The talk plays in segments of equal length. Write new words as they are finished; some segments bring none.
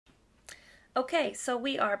Okay, so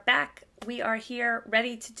we are back. We are here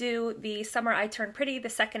ready to do The Summer I Turned Pretty, the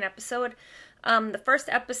second episode. The first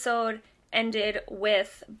episode ended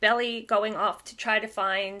with Belly going off to try to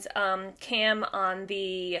find Cam on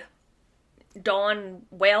the dawn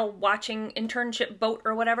whale watching internship boat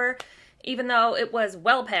or whatever, even though it was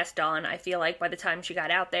well past dawn, I feel like, by the time she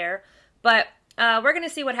got out there. But we're going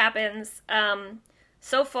to see what happens.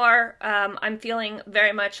 So far, I'm feeling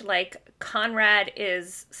very much like Conrad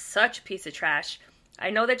is such a piece of trash.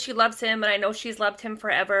 I know that she loves him, and I know she's loved him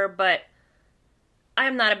forever, but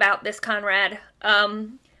I'm not about this Conrad.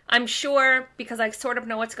 I'm sure, because I sort of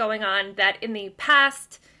know what's going on, that in the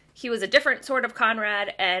past, he was a different sort of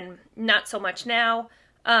Conrad, and not so much now.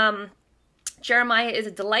 Jeremiah is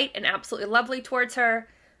a delight and absolutely lovely towards her.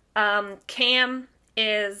 Cam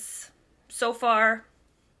is, so far,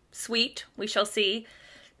 sweet. We shall see.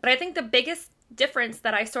 But I think the biggest difference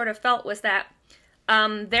that I sort of felt was that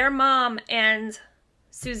their mom and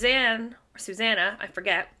Susanna, I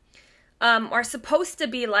forget, are supposed to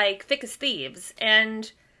be like thick as thieves,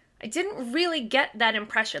 and I didn't really get that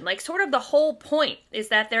impression. Like, sort of the whole point is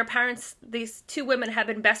that their parents, these two women, have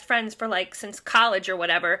been best friends for like since college or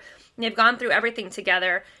whatever, and they've gone through everything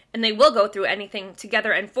together, and they will go through anything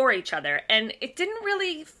together and for each other, and it didn't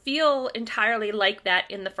really feel entirely like that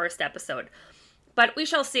in the first episode. But we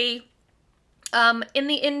shall see. In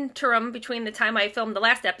the interim between the time I filmed the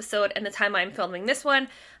last episode and the time I'm filming this one,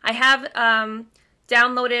 I have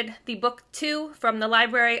downloaded the book 2 from the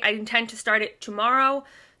library. I intend to start it tomorrow,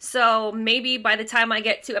 so maybe by the time I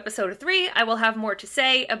get to episode 3, I will have more to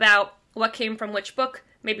say about what came from which book.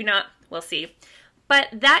 Maybe not. We'll see. But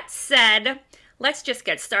that said, let's just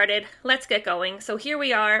get started. Let's get going. So here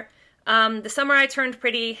we are. The Summer I Turned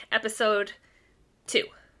Pretty, episode 2.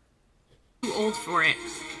 Too old for it.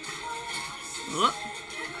 Oh,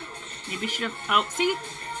 maybe should have... Oh, see?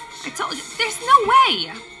 I told you. There's no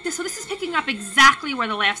way! So this is picking up exactly where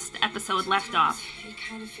the last episode left off. It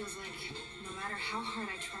kind of feels like no matter how hard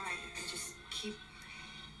I try, I just keep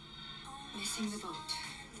missing the boat.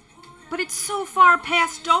 But it's so far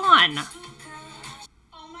past dawn.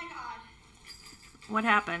 Oh my god. What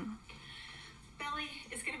happened? Belly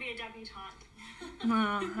is going to be a debutante.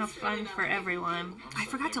 Oh, how fun for everyone. I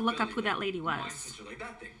forgot to look up who that lady was. Like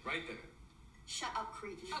that thing right there. Shut up,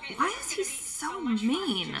 creepy. Okay, Why is he so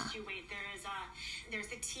mean? Just you wait. There's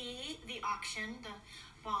the tea, the auction, the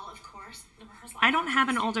ball, of course, the rehearsal. I don't have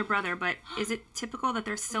an older brother, but is it typical that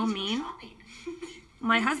they're so mean?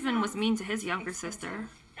 My husband was mean to his younger sister.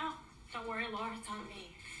 Oh, don't worry, Laura, it's on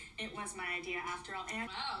me. It was my idea after all. And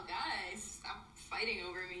wow, guys, stop fighting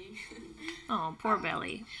over me. Oh, poor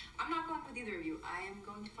Belly. I'm not going with either of you. I am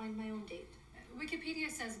going to find my own date. Wikipedia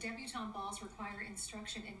says debutante balls require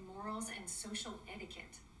instruction in morals and social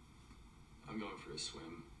etiquette. I'm going for a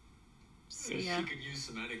swim. See ya. She could use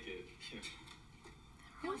some etiquette.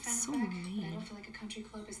 No offense, so Beck, but mean. I don't feel like a country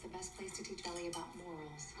club is the best place to teach Belly about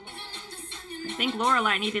morals. I think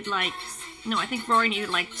Lorelai needed like... No, I think Rory needed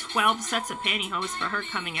like 12 sets of pantyhose for her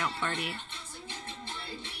coming out party.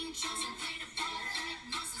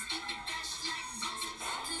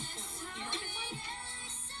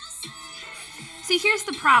 See, here's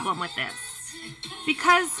the problem with this.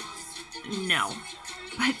 Because... No.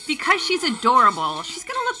 But because she's adorable, she's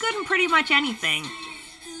gonna look good in pretty much anything.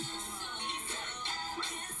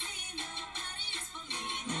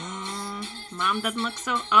 Mom doesn't look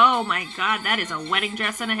so... Oh my god, that is a wedding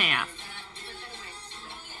dress and a half.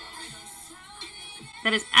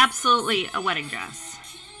 That is absolutely a wedding dress.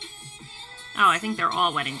 Oh, I think they're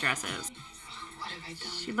all wedding dresses. what have I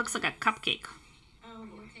done? She looks like a cupcake. Oh,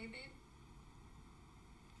 you okay, babe?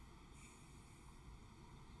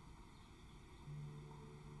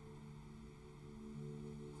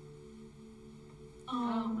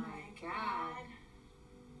 Oh my god.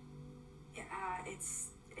 Yeah, it's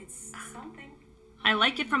something. I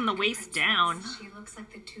like it from the waist down. She looks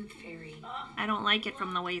like the tooth fairy. I don't like it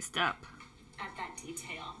from the waist up. At that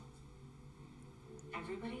detail.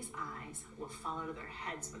 Everybody's eyes will fall out of their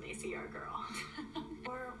heads when they see our girl.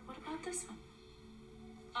 Or what about this one?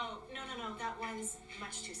 Oh, no, that one's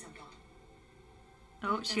much too simple.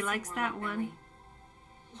 Oh, she likes that one.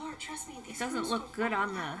 Laura, trust me, these It doesn't girls look go good all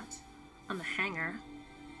on the out. hanger.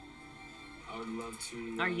 I would love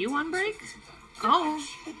to. Are you on break? sometime. Oh,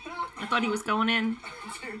 I thought he was going in.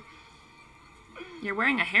 You're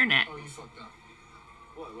wearing a hairnet. Oh, you fucked up.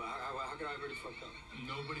 What? How could I have already fucked up?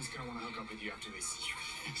 Nobody's gonna want to hook up with you after they see you.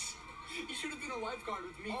 You should have been a lifeguard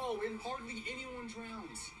with me. Oh, and hardly anyone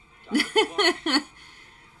drowns.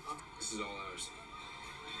 This is all ours.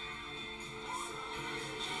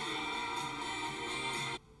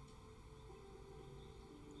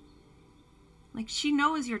 Like, she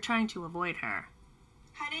knows you're trying to avoid her.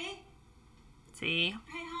 Honey? See?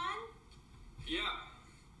 Hey, hon? Yeah.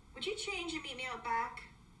 Would you change and meet me out back?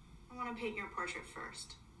 I want to paint your portrait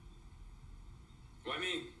first. Why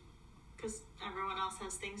me? Because everyone else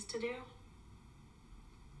has things to do.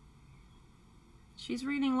 She's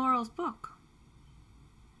reading Laurel's book.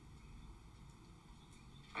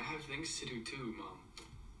 I have things to do too, Mom.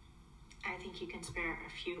 I think you can spare a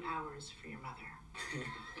few hours for your mother.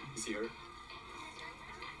 You see her?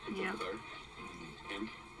 Yeah. With her. Him,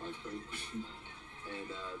 lifeguard. And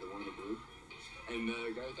the one in the blue. And the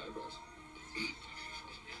guy with the eyebrows.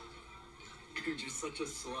 Dude, you're such a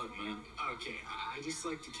slut, man. Okay, I just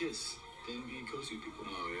like to kiss and be cozy with people.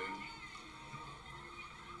 Oh,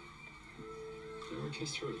 yeah? Never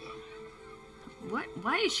kissed her, though. What?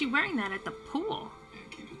 Why is she wearing that at the pool? Yeah,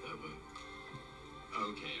 keep it that way.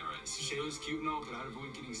 Okay, alright. So Shayla's cute and all, but I'd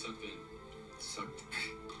avoid getting sucked in.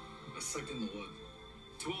 Sucked in the what?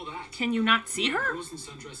 To all that. Can you not see her? Girls in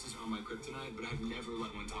sundresses are my kryptonite, but I've never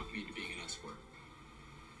let one talk me into being an escort.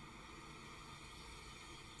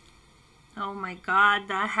 Oh my god,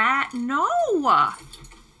 the hat. No!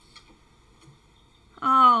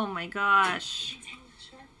 Oh my gosh.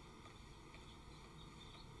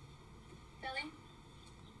 Belly?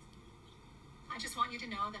 I just want you to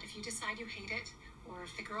know that if you decide you hate it, or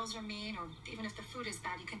if the girls are mean, or even if the food is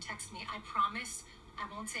bad, you can text me. I promise I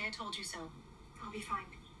won't say I told you so. I'll be fine.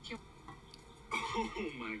 Oh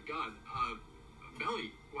my god.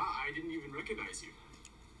 Belly, wow, I didn't even recognize you.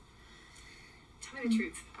 Tell me the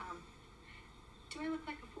truth. Do I look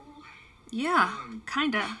like a fool? Yeah,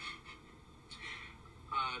 kinda.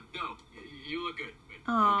 No, you look good.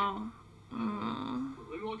 Oh.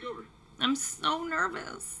 Let me walk over. I'm so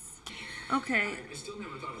nervous. Okay. I still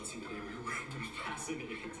never thought I'd see the day we were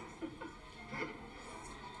fascinating.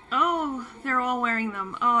 Oh, they're all wearing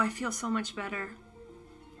them. Oh, I feel so much better.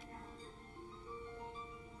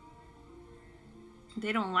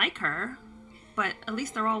 They don't like her, but at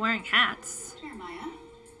least they're all wearing hats. Jeremiah?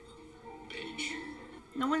 Beige.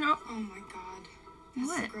 No one. Oh my god. That's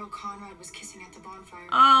What? the girl Conrad was kissing at the bonfire.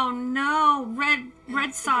 Oh no, red And red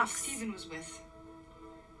that's the girl socks. Steven was with.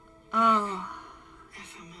 Oh,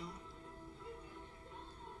 FML.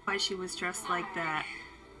 why she was dressed like that.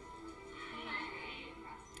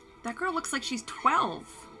 That girl looks like she's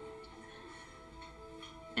 12.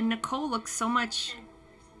 And Nicole looks so much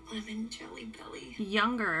Lemon jelly belly.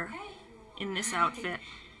 younger in this outfit.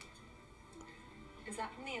 Is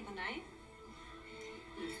that from the other night?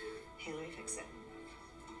 Hey, let me fix it.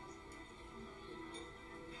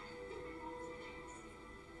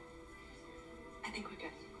 I think we're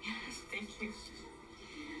good. Thank you.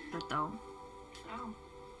 But though. Oh.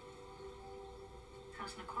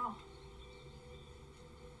 How's Nicole?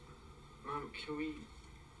 Mom, can we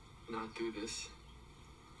not do this?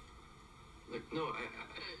 Like, no,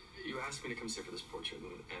 you asked me to come sit for this portrait,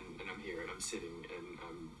 and I'm here, and I'm sitting, and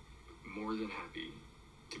I'm more than happy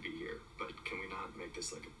to be here. But can we not make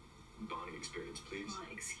this like a bonding experience, please? Well,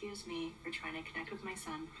 excuse me for trying to connect with my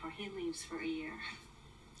son before he leaves for a year.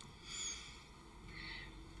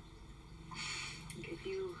 If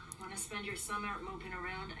you want to spend your summer moping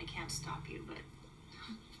around, I can't stop you, but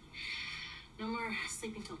no more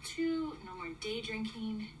sleeping till 2, no more day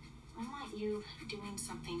drinking. I want you doing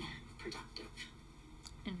something productive.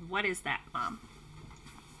 And what is that, Mom?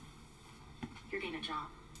 You're getting a job.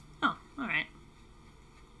 Oh, alright.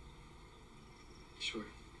 Sure.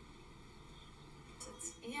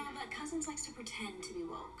 Yeah, but Cousins likes to pretend to be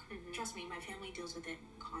woke. Trust me, my family deals with it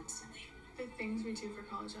constantly. The things we do for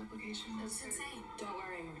college applications. It's insane. Don't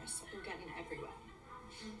worry, Marissa. You're getting everywhere.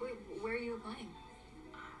 Wait, where are you applying?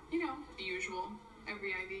 You know, the usual.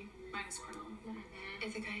 Every Ivy, minus Cornell.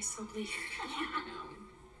 If the guy's so bleak.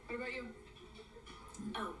 What about you?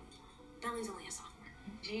 Oh, Belly's only a sophomore.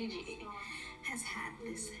 Gigi has had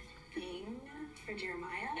this thing for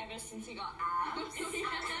Jeremiah ever since he got abs.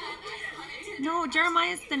 No,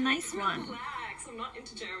 Jeremiah's the nice one. Relax, I'm not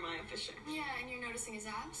into Jeremiah Fisher. Yeah, and you're noticing his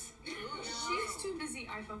abs? She's too busy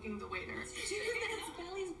eye-fucking the waiter. Dude, that's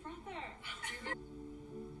Belly's brother.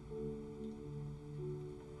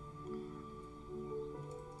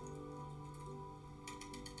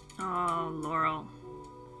 Oh, Laurel.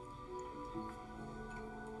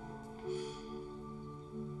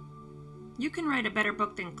 You can write a better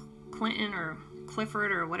book than Clinton or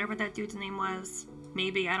Clifford or whatever that dude's name was.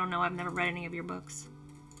 Maybe, I don't know. I've never read any of your books.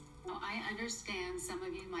 Oh, I understand some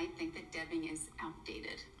of you might think that debbing is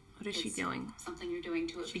outdated. What is she It's doing? Something you're doing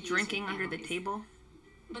to She appease drinking your under the families. table?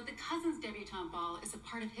 But the Cousins Debutante Ball is a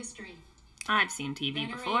part of history. I've seen TV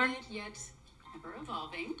before. Venerated, yet ever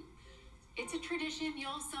evolving. It's a tradition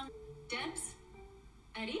you'll some... Debs,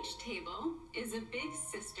 At each table is a big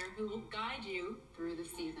sister who will guide you through the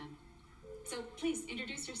season. So please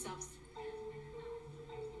introduce yourselves.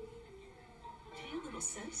 Hey, little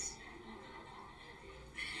sis.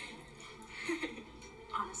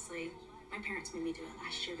 Honestly, my parents made me do it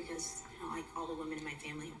last year because, like all the women in my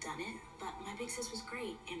family have done it. But my big sis was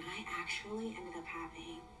great, and I actually ended up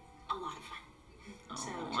having a lot of fun. So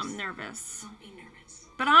Oh, just I'm nervous. don't be nervous.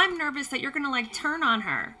 But I'm nervous that you're gonna like turn on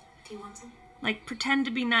her. Do you want some? Like pretend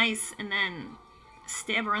to be nice and then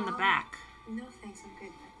stab her in the back. No, thanks. I'm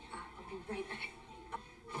good. I'll be right back.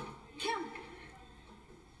 Kim!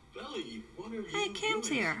 Belly, what are you Hey, Kim's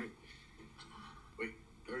doing? here. Wait,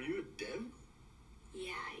 are you a Dev?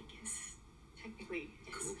 Yeah, I guess. Technically,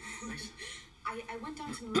 yes. Cool. Nice. I went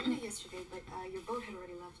down to Marina yesterday, but your boat had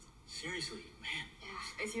already left. Seriously, man.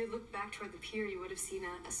 Yeah, if you had looked back toward the pier, you would have seen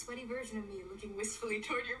a sweaty version of me looking wistfully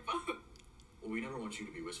toward your boat. Well, we never want you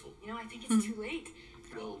to be wistful. You know, I think it's too late.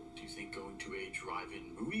 Well, do you think going to a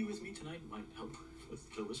drive-in movie with me tonight might help with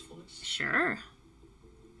the wistfulness? Sure.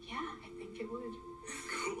 Yeah, I think it would.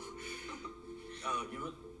 Cool. You know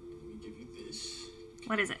what? Let me give you this.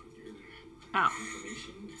 What is it? Your Oh.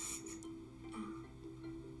 information.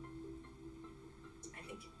 I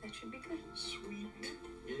think that should be good. Sweet.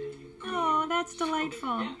 Yay. Oh, that's delightful.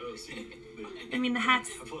 Oh, see. I mean, the hat's...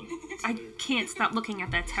 Have fun. I can't stop looking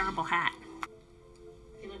at that terrible hat.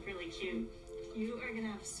 You look really cute. You are gonna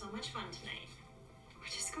have so much fun tonight. We're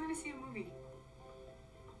just going to see a movie.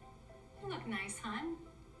 You look nice, hon.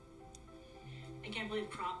 I can't believe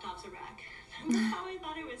crop tops are back. Remember how I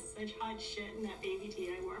thought it was such hot shit in that baby tee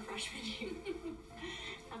I wore freshman year?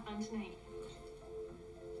 Have fun tonight.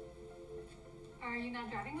 Are you not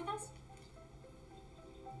driving with us?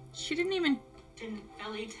 She didn't even Didn't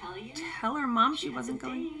Belly tell you? tell her mom she has wasn't a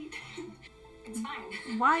going. date. It's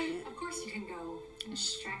fine. Why? Of course you can go. I've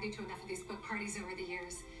dragged you to enough of these book parties over the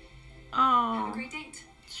years. Have a Oh, great date.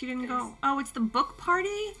 she didn't go. Oh, it's the book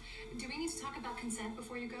party? Do we need to talk about consent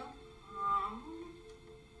before you go?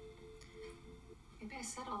 Maybe I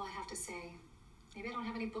said all I have to say. Maybe I don't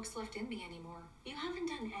have any books left in me anymore. You haven't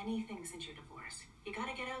done anything since your divorce. You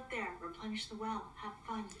gotta get out there, replenish the well, have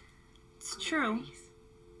fun. It's Go to true. parties.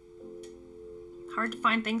 Hard to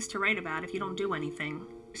find things to write about if you don't do anything.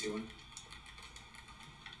 See one?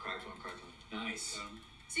 Cracked one, cracked one. Nice.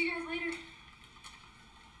 See you guys later.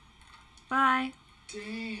 Bye.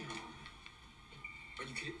 Damn. Are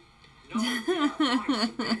you kidding? No, yeah,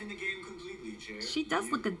 abandon the game completely, Jared. She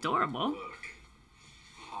does look adorable. Look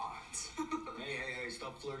hot. Hey,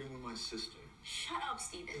 stop flirting with my sister. Shut up,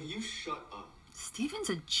 Steven. You shut up. Steven's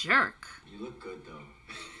a jerk. You look good,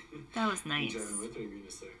 though. That was You nice. driving with or are you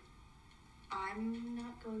gonna stay? I'm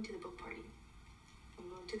not going to the book party. I'm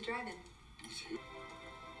going to the drive-in.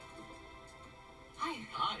 Hi.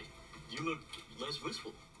 Hi. You look less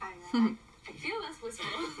wistful. I feel less wistful.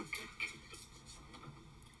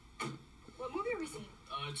 What movie are we seeing?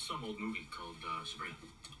 It's some old movie called Sabrina.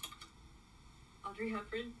 Audrey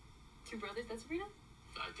Hepburn, Two Brothers, that's Sabrina?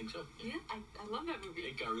 I think so. Yeah, I love that movie.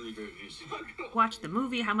 It got really great reviews. Watch the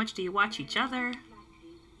movie. How much do you watch each other?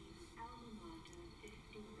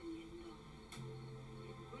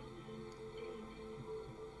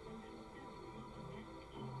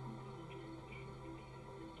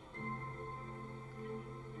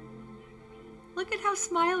 Look at how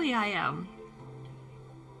smiley I am.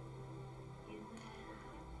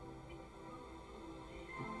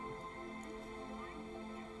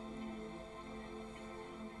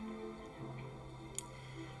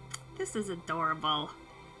 This is adorable.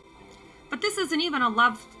 But this isn't even a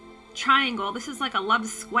love triangle. This is like a love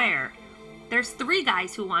square. There's 3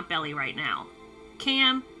 guys who want Belly right now.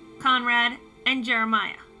 Cam, Conrad, and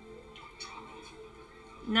Jeremiah.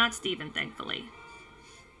 Not Steven, thankfully.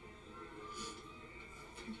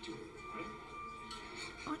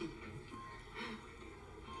 What?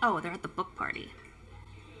 Oh, they're at the book party.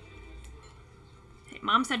 Hey,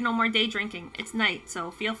 Mom said no more day drinking. It's night,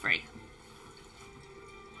 so feel free.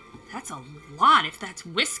 That's a lot if that's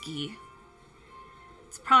whiskey.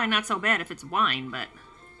 It's probably not so bad if it's wine, but...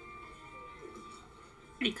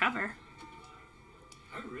 Pretty cover.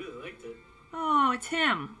 I really liked it. Oh, it's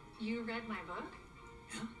him. You read my book?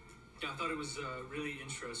 Yeah, I thought it was really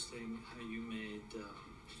interesting how you made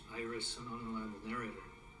Iris an unreliable narrator.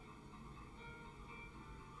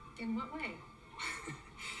 In what way?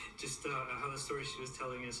 Just how the story she was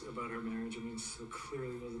telling us about her marriage, I mean, so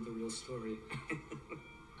clearly wasn't the real story.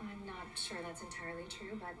 I'm not sure that's entirely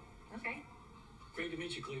true, but okay. Great to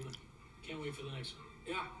meet you, Cleveland. Can't wait for the next one.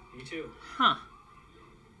 Yeah, me too. Huh.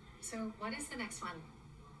 So what is the next one?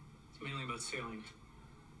 It's mainly about sailing.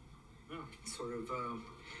 Oh, sort of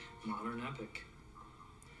modern epic.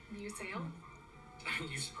 You sail?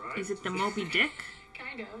 You surprised? Is it the Moby Dick?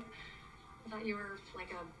 Kind of. I thought you were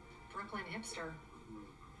like a Brooklyn hipster.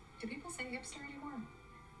 Do people say hipster anymore?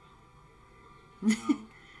 No.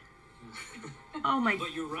 Oh my,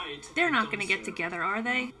 But you're right. they're I not don't gonna get say- together, are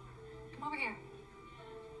they? Come over here.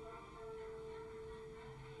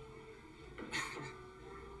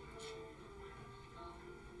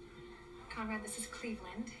 Conrad, this is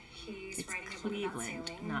Cleveland. He's It's writing a book about Cleveland,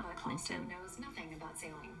 sailing, not but Clinton. also knows nothing about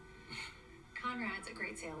sailing. Conrad's a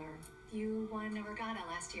great sailor. You won a regatta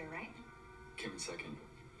last year, right? Came in second,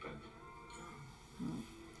 but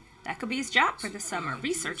That could be his job for the summer,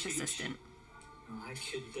 research assistant. I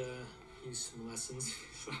could use some lessons.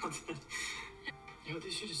 you know,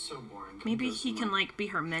 this shit is so boring. Can Maybe we go he can somewhere? like be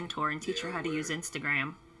her mentor and teach her how to use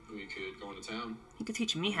Instagram. We could go into town. He could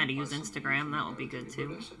teach me how to use Instagram. That would be good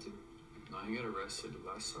too. No, he got arrested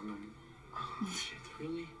last summer. Oh, shit,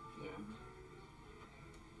 really? Yeah.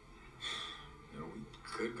 You know, we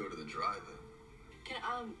could go to the drive-in. Can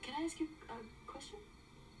I ask you a question?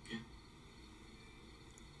 Yeah.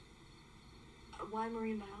 Why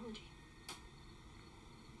marine biology?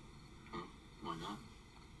 Oh, why not?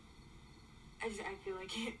 I feel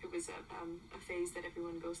like it was a phase that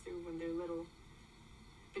everyone goes through when they're little.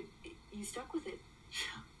 But you stuck with it.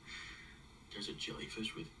 Yeah. There's a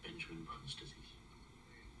jellyfish with Benjamin Brown's disease.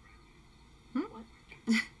 What?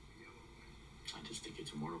 Scientists think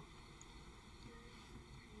it's immortal.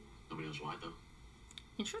 Nobody knows why, though.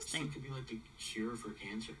 Interesting. It could be like the cure for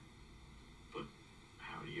cancer. But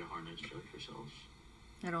how do you harness jellyfish cells?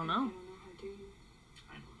 I don't I know. don't know how to.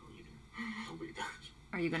 I don't know either. Nobody does.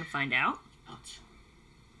 Are you gonna find out? Nuts.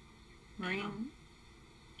 Marine?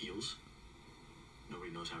 Eels?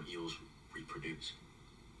 Nobody knows how eels reproduce.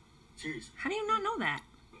 Seriously. How do you not know that?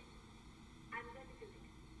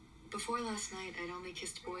 Before last night, I'd only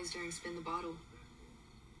kissed boys during Spin the Bottle.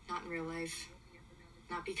 Not in real life.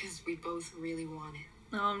 Not because we both really want it.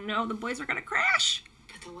 Oh no, the boys are gonna crash.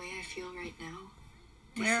 But the way I feel right now,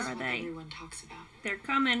 this Where is are what they? everyone talks about. They're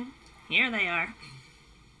coming. Here they are.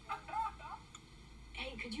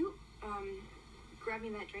 Hey, could you grab me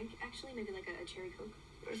that drink? Actually, maybe like a cherry coke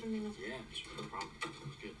or something like that. Yeah, sure, no problem.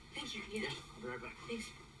 Sounds good. Thank you. Yeah. I'll be right back. Thanks.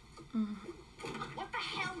 What the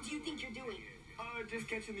hell do you think you're doing? Just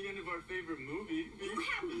catching the end of our favorite movie. You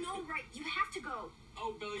have no right. You have to go.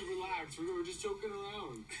 Oh, Belly, relax. We were just joking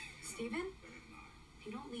around. Steven, if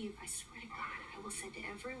you don't leave, I swear to God, I will send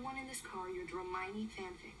everyone in this car your Dromini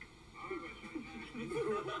fanfic.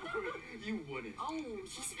 You wouldn't. Oh,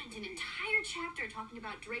 he spent an entire chapter talking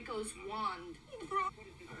about Draco's wand. Alright,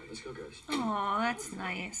 let's go, guys. Oh, that's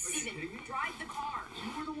nice. Steven, drive the car.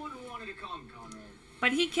 You were the one who wanted to come, Conrad.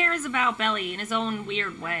 But he cares about Belly in his own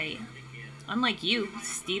weird way. Unlike you,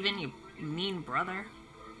 Steven, you mean brother.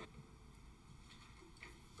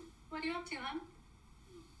 What are you up to, hon?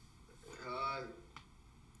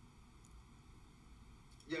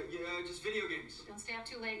 Just video games. Don't stay up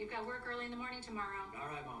too late. You've got work early in the morning tomorrow.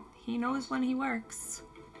 Alright, Mom. He knows when he works.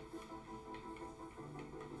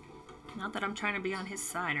 Not that I'm trying to be on his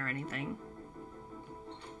side or anything.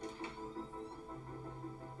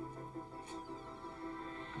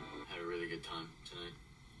 Had a really good time tonight.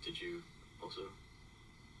 Did you also?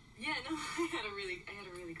 Yeah, no, I had a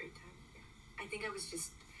really great time. I think I was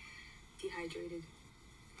just dehydrated.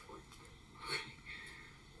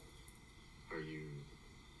 Are you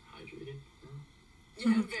hydrated?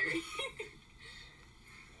 No? Yeah, very.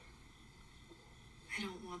 I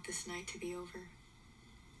don't want this night to be over.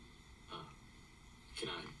 Can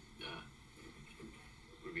I,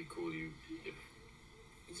 would it be cool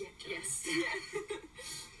if Yeah, yes.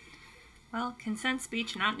 Well, consent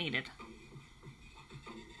speech not needed.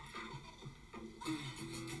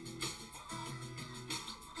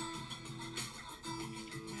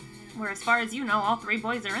 Where, as far as you know, all three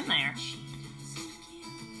boys are in there.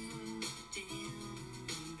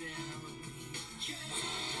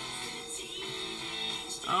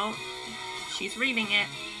 Oh, she's reading it.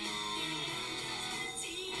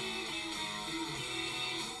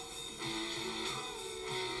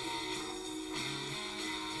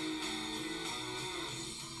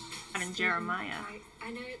 And Jeremiah.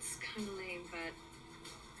 I know it's kind of lame, but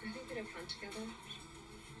I think we'd have fun together.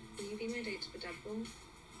 Will you be my date to the Dub Bowl?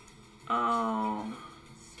 Oh.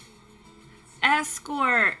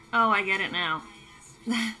 Escort. Oh, I get it now.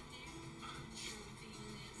 Yeah,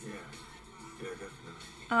 definitely.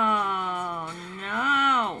 Oh,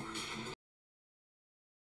 no.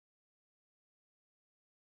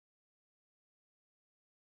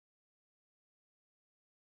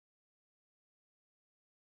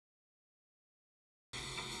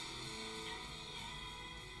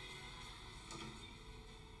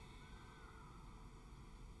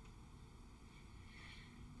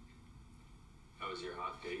 was your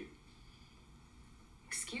hot date?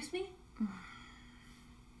 Excuse me?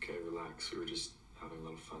 Okay, relax. We were just having a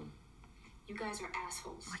little fun. You guys are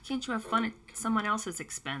assholes. Why can't you have fun at someone else's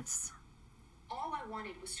expense? All I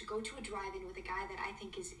wanted was to go to a drive-in with a guy that I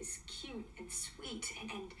think is cute and sweet,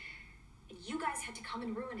 and you guys had to come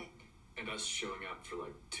and ruin it. And us showing up for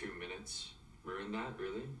like 2 minutes? Ruin that,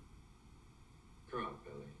 really? Grow up,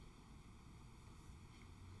 Billy.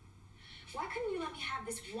 Why couldn't you let me have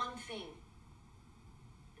this one thing?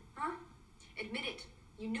 Huh? Admit it.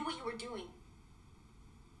 You knew what you were doing.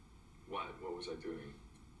 What? What was I doing?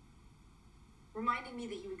 Reminding me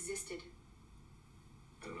that you existed.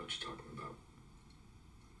 I don't know what you're talking about.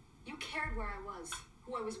 You cared where I was,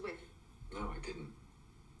 who I was with. No, I didn't.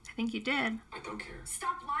 I think you did. I don't care.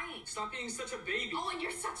 Stop lying. Stop being such a baby. Oh, and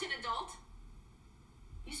you're such an adult.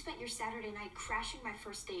 You spent your Saturday night crashing my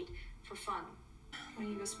first date for fun. Why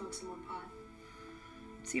don't you go smoke some more pot?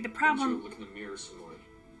 See, the Why don't problem... you look in the mirror some more?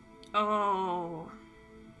 Oh.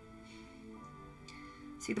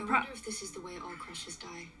 See, the I problem... wonder if this is the way all crushes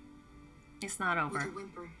die. It's not With a over.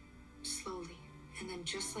 whimper, slowly, and then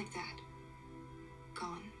just like that,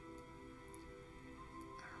 gone.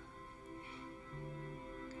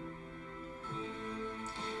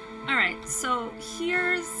 Alright, so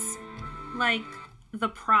here's, like, the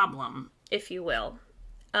problem, if you will.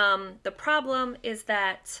 The problem is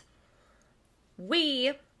that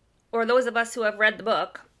we, or those of us who have read the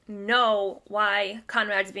book, know why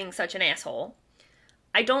Conrad's being such an asshole.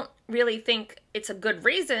 I don't really think it's a good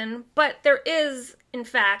reason, but there is, in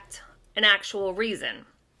fact, an actual reason.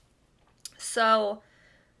 So,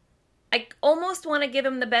 I almost want to give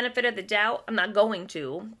him the benefit of the doubt. I'm not going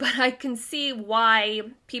to, but I can see why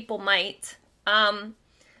people might.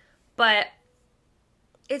 But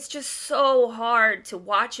it's just so hard to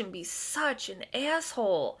watch him be such an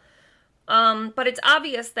asshole. But it's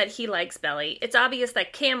obvious that he likes Belly. It's obvious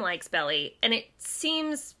that Cam likes Belly. And it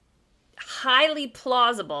seems highly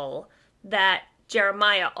plausible that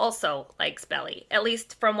Jeremiah also likes Belly, at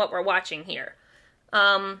least from what we're watching here.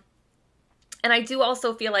 And I do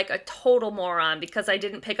also feel like a total moron because I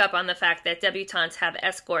didn't pick up on the fact that debutantes have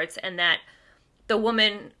escorts and that the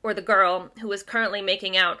woman or the girl who is currently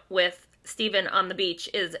making out with Stephen on the beach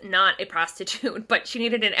is not a prostitute, but she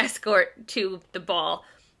needed an escort to the ball.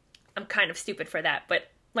 I'm kind of stupid for that, but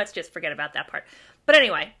let's just forget about that part. But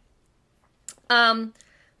anyway,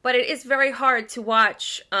 but it is very hard to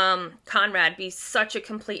watch Conrad be such a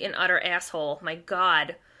complete and utter asshole. My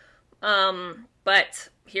God. But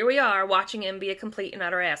here we are watching him be a complete and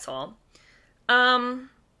utter asshole. Am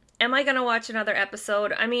I going to watch another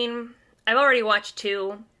episode? I mean, I've already watched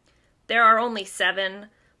 2. There are only 7.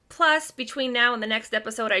 Plus, between now and the next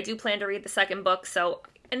episode, I do plan to read the second book. So,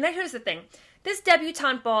 and here's the thing. This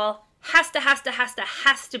debutante ball has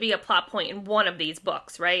to be a plot point in one of these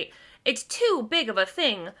books, right? It's too big of a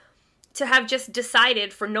thing to have just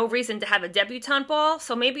decided for no reason to have a debutante ball.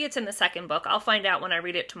 So maybe it's in the second book. I'll find out when I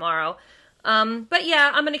read it tomorrow. But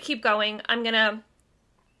yeah, I'm going to keep going. I'm going to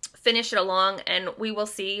finish it along and we will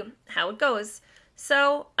see how it goes.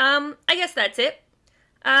 So, I guess that's it.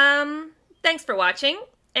 Thanks for watching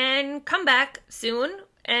and come back soon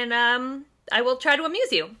and, I will try to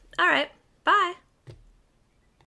amuse you. All right. Bye.